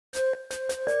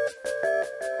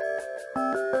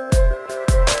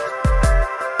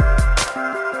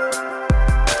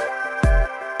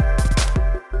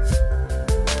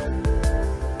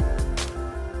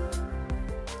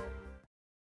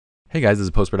Hey guys, this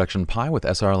is Post-Production Pi with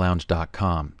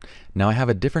srlounge.com. Now I have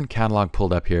a different catalog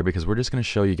pulled up here because we're just going to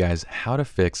show you guys how to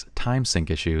fix time sync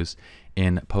issues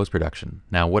in post-production.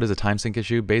 Now what is a time sync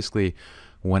issue? Basically,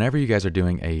 whenever you guys are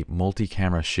doing a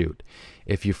multi-camera shoot,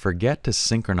 if you forget to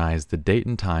synchronize the date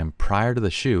and time prior to the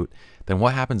shoot, then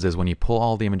what happens is when you pull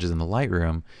all the images in the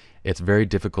Lightroom, it's very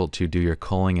difficult to do your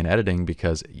culling and editing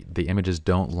because the images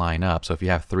don't line up. So if you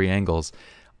have three angles,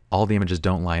 all the images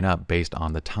don't line up based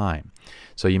on the time.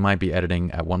 So you might be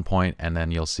editing at one point and then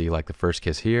you'll see like the first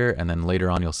kiss here, and then later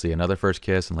on you'll see another first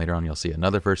kiss, and later on you'll see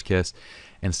another first kiss,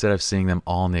 instead of seeing them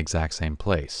all in the exact same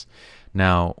place.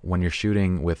 Now when you're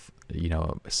shooting with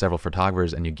several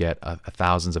photographers and you get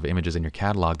thousands of images in your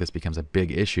catalog, this becomes a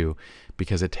big issue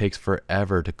because it takes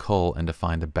forever to cull and to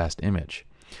find the best image.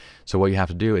 So what you have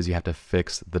to do is you have to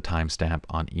fix the timestamp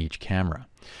on each camera.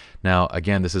 Now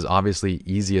again, this is obviously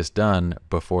easiest done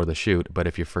before the shoot, but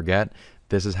if you forget,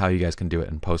 this is how you guys can do it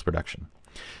in post-production.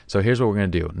 So here's what we're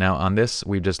going to do. Now on this,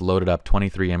 we just loaded up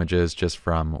 23 images just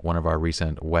from one of our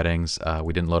recent weddings.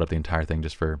 We didn't load up the entire thing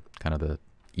just for kind of the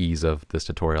ease of this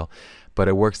tutorial, but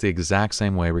it works the exact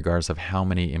same way regardless of how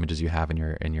many images you have in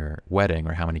your wedding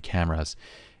or how many cameras.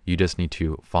 You just need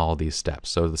to follow these steps.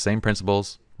 So the same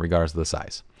principles regardless of the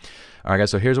size. All right guys,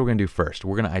 so here's what we're going to do first.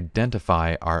 We're going to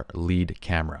identify our lead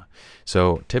camera.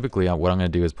 So typically what I'm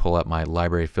going to do is pull up my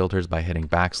library filters by hitting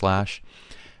 /,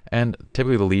 and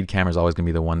typically the lead camera is always going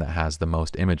to be the one that has the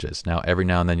most images. Now every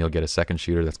now and then you'll get a second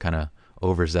shooter that's kind of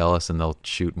overzealous and they'll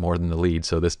shoot more than the lead.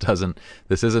 So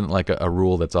this isn't like a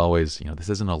rule that's always, this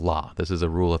isn't a law. This is a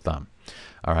rule of thumb.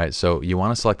 All right, so you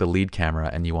want to select the lead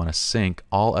camera and you want to sync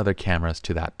all other cameras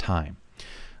to that time.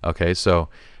 Okay, so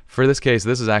for this case,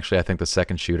 this is actually, I think, the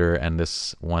second shooter, and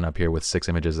this one up here with 6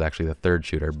 images is actually the third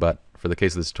shooter, but for the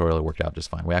case of this tutorial, it worked out just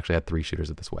fine. We actually had 3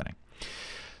 shooters at this wedding.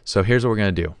 So here's what we're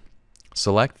going to do.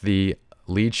 Select the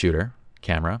lead shooter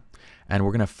camera, and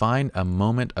we're going to find a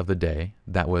moment of the day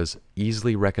that was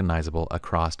easily recognizable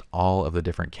across all of the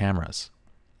different cameras.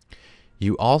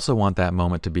 You also want that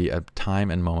moment to be a time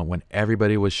and moment when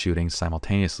everybody was shooting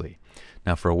simultaneously.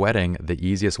 Now for a wedding, the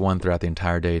easiest one throughout the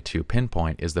entire day to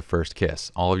pinpoint is the first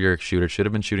kiss. All of your shooters should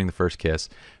have been shooting the first kiss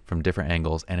from different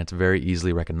angles, and it's very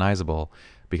easily recognizable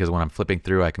because when I'm flipping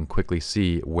through, I can quickly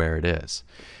see where it is.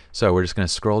 So we're just going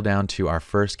to scroll down to our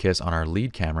first kiss on our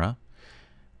lead camera,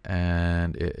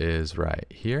 and it is right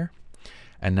here.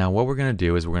 And now what we're going to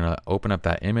do is we're going to open up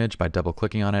that image by double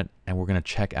clicking on it, and we're going to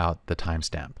check out the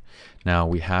timestamp. Now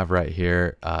we have right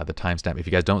here the timestamp. If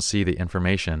you guys don't see the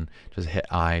information, just hit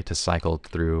I to cycle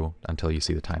through until you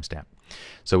see the timestamp.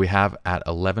 So we have at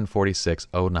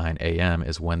 11:46:09 a.m.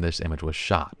 is when this image was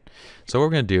shot. So what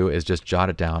we're going to do is just jot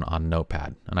it down on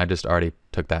Notepad. And I just already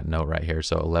took that note right here.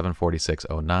 So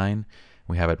 11:46:09,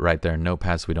 we have it right there in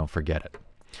Notepad so we don't forget it.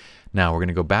 Now we're going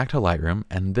to go back to Lightroom,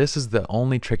 and this is the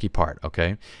only tricky part,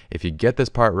 okay? If you get this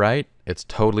part right, it's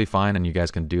totally fine, and you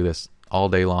guys can do this all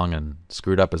day long and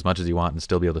screw it up as much as you want and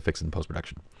still be able to fix it in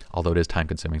post-production. Although it is time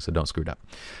consuming, so don't screw it up.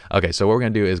 Okay, so what we're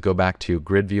going to do is go back to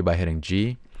grid view by hitting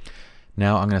G.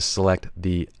 Now I'm going to select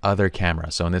the other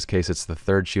camera. So in this case, it's the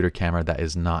third shooter camera that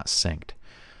is not synced.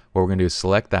 What we're going to do is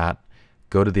select that,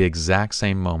 go to the exact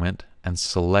same moment, and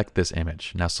select this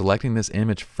image. Now selecting this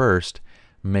image first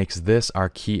makes this our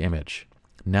key image.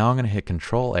 Now I'm going to hit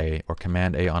Control A or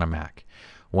Command A on a Mac.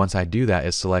 Once I do that,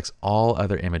 it selects all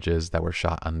other images that were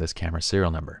shot on this camera serial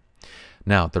number.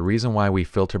 Now, the reason why we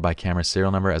filter by camera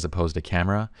serial number as opposed to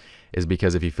camera is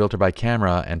because if you filter by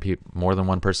camera and more than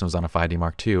one person was on a 5D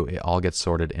Mark II, it all gets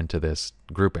sorted into this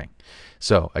grouping.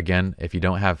 So again, if you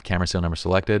don't have camera serial number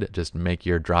selected, just make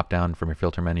your drop down from your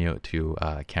filter menu to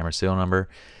camera serial number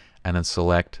and then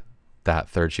select that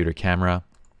third shooter camera.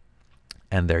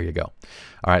 And there you go.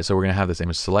 All right, so we're going to have this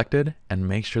image selected and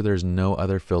make sure there's no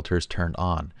other filters turned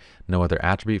on. No other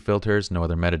attribute filters, no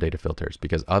other metadata filters,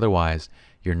 because otherwise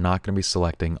you're not going to be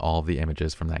selecting all of the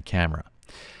images from that camera.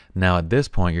 Now at this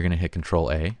point, you're going to hit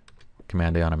Control A,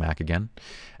 Command A on a Mac again.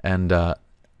 And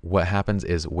what happens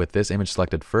is with this image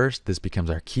selected first, this becomes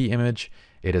our key image.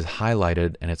 It is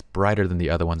highlighted and it's brighter than the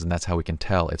other ones, and that's how we can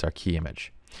tell it's our key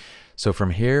image. So from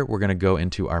here, we're going to go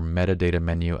into our metadata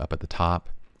menu up at the top.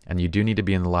 And you do need to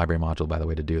be in the library module, by the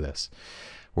way, to do this.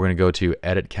 We're going to go to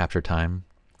Edit Capture Time.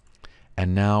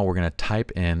 And now we're going to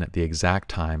type in the exact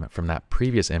time from that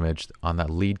previous image on that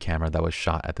lead camera that was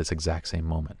shot at this exact same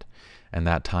moment. And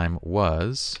that time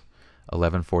was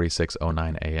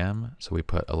 11:46:09 a.m. So we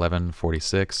put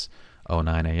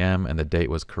 11:46:09 a.m. and the date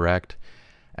was correct.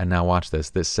 And now watch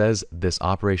this. This says this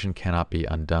operation cannot be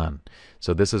undone.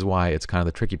 So this is why it's kind of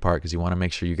the tricky part, because you want to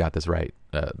make sure you got this right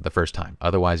the first time.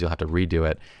 Otherwise, you'll have to redo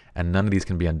it, and none of these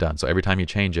can be undone. So every time you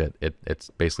change it, it's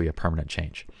basically a permanent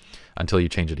change until you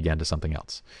change it again to something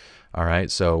else. All right,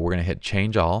 so we're going to hit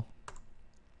Change All.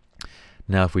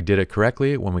 Now, if we did it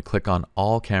correctly, when we click on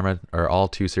all camera or all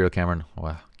two serial camera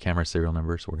serial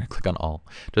numbers, we're going to click on all.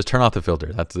 Just turn off the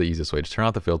filter. That's the easiest way. Just turn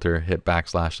off the filter, hit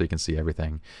backslash so you can see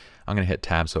everything. I'm going to hit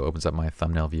tab so it opens up my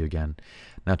thumbnail view again.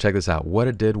 Now check this out. What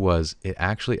it did was it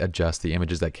actually adjusts the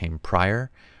images that came prior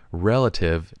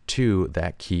relative to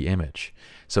that key image.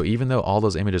 So even though all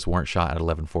those images weren't shot at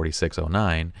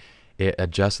 11:46:09, it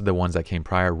adjusted the ones that came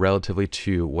prior relatively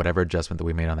to whatever adjustment that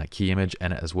we made on that key image,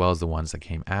 and as well as the ones that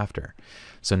came after.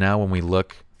 So now when we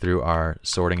look through our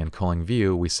sorting and culling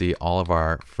view, we see all of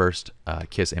our first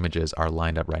KISS images are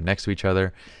lined up right next to each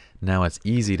other. Now it's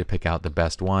easy to pick out the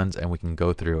best ones, and we can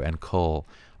go through and cull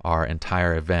our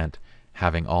entire event,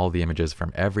 having all the images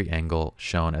from every angle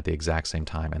shown at the exact same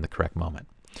time in the correct moment.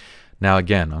 Now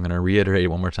again, I'm going to reiterate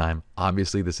one more time.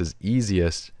 Obviously this is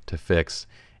easiest to fix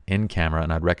in camera,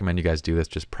 and I'd recommend you guys do this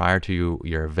just prior to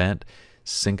your event.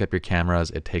 Sync up your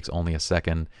cameras. It takes only a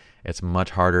second. It's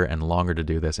much harder and longer to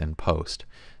do this in post.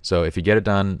 So if you get it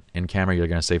done in camera, you're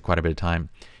going to save quite a bit of time.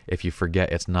 If you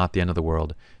forget, it's not the end of the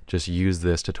world. Just use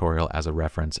this tutorial as a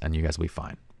reference and you guys will be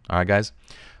fine. All right, guys.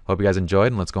 Hope you guys enjoyed,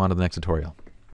 and let's go on to the next tutorial.